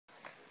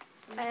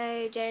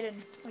Hey Jaden,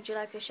 would you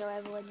like to show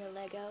everyone your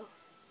Lego?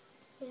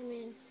 What do you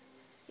mean?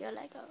 Your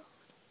Lego?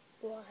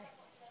 Why?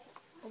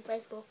 On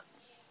Facebook?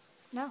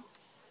 No,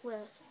 Where?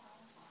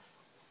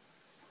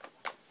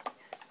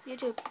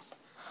 YouTube.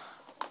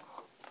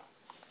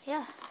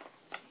 Yeah.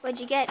 What'd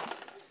you get?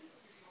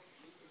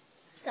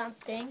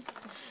 Something.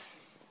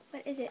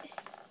 What is it?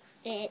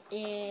 It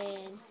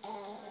is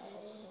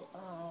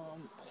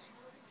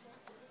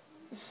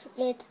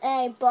it's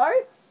a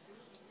boat.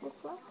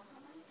 Looks like.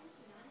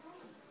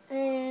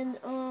 And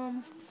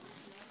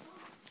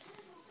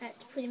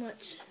that's pretty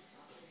much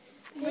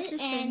What's it.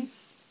 this And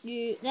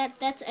thing?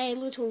 that's a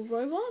little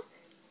rover.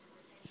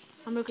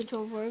 I'm looking to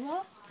a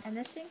rover. And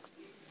this thing?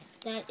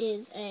 That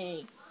is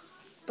a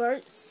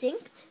boat sank.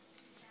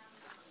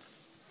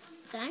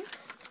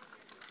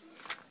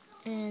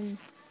 And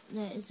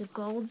there is a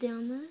gold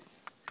down there.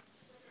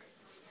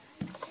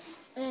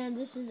 And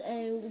this is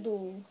a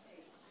little.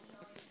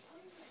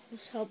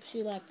 This helps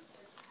you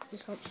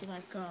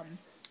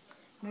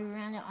move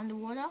around it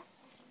underwater.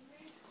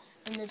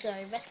 And there's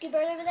a rescue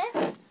boat over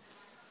there.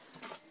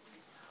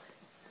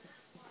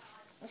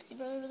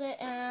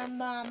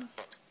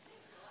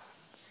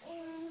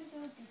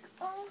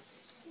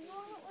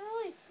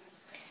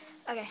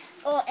 Okay.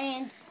 Oh,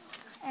 and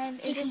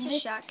is you this can a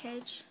lift- shark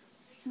cage?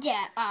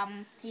 yeah,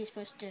 he's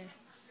supposed to.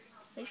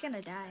 He's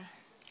gonna die.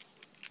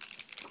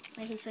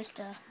 He's supposed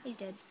to. He's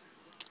dead.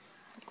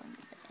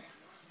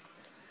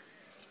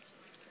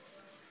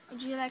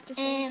 Would you like to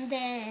see? And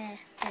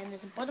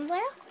there's a bottom layer.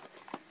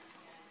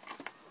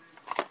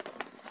 I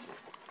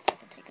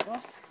can take it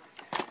off.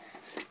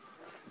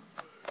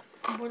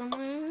 Bottom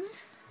layer.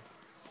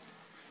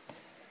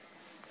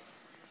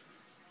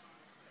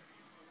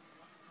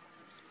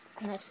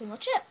 And that's pretty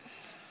much it.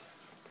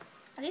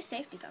 Are these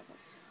safety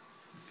goggles?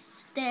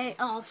 They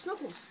are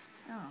snorkels.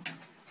 Oh.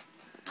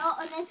 Oh,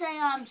 and there's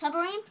a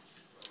submarine.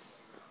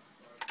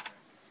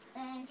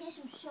 And here's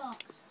some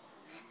sharks.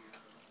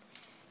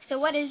 So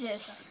what is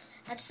this?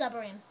 That's a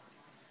submarine.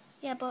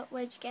 Yeah, but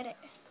where'd you get it?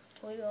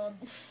 Toy.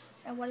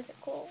 And what is it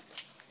called?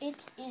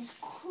 It is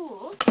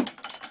cool.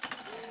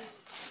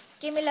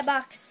 Give me the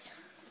box.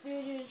 It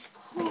is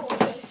cool.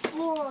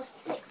 Explorer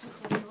 6,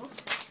 I'm pretty sure.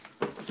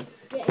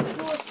 Yeah,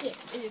 Explorer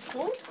 6 it is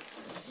called.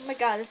 Oh my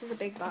god, this is a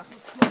big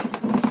box.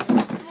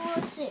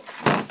 Explorer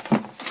 6. That's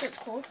what it's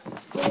called.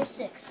 Explorer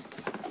 6. It's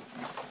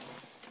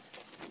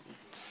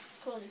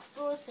called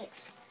Explorer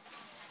 6.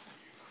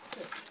 That's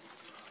it.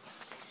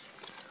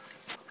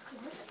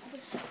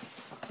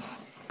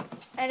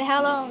 And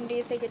how long do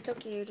you think it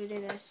took you to do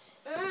this?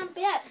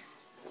 About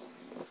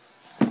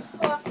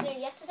whole afternoon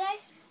yesterday.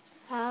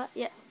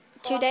 Yeah,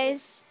 2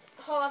 days?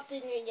 Whole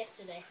afternoon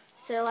yesterday.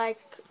 So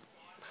like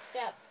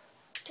About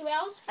 2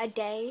 hours. a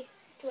day?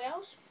 2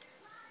 hours.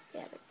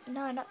 Yeah, but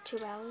no, not 2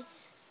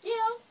 hours. Yeah.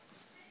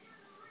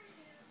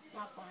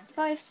 Not fine. You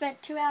probably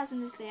spent 2 hours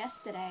on this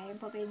yesterday and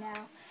probably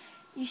now.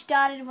 You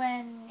started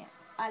when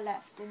I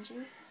left, didn't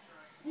you?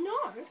 No.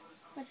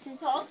 What did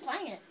So I was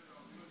playing it.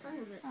 Playing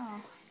with it.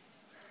 Oh.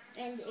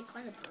 And it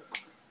kind of broke.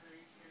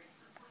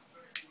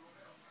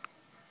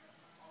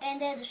 And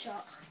they're the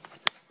sharks.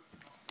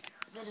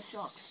 They're the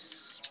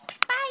sharks.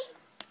 Bye!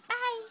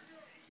 Bye!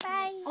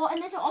 Bye! Oh, and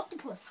there's an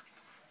octopus.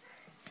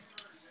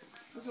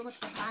 There's all like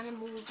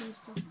animals and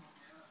stuff.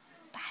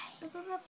 Bye!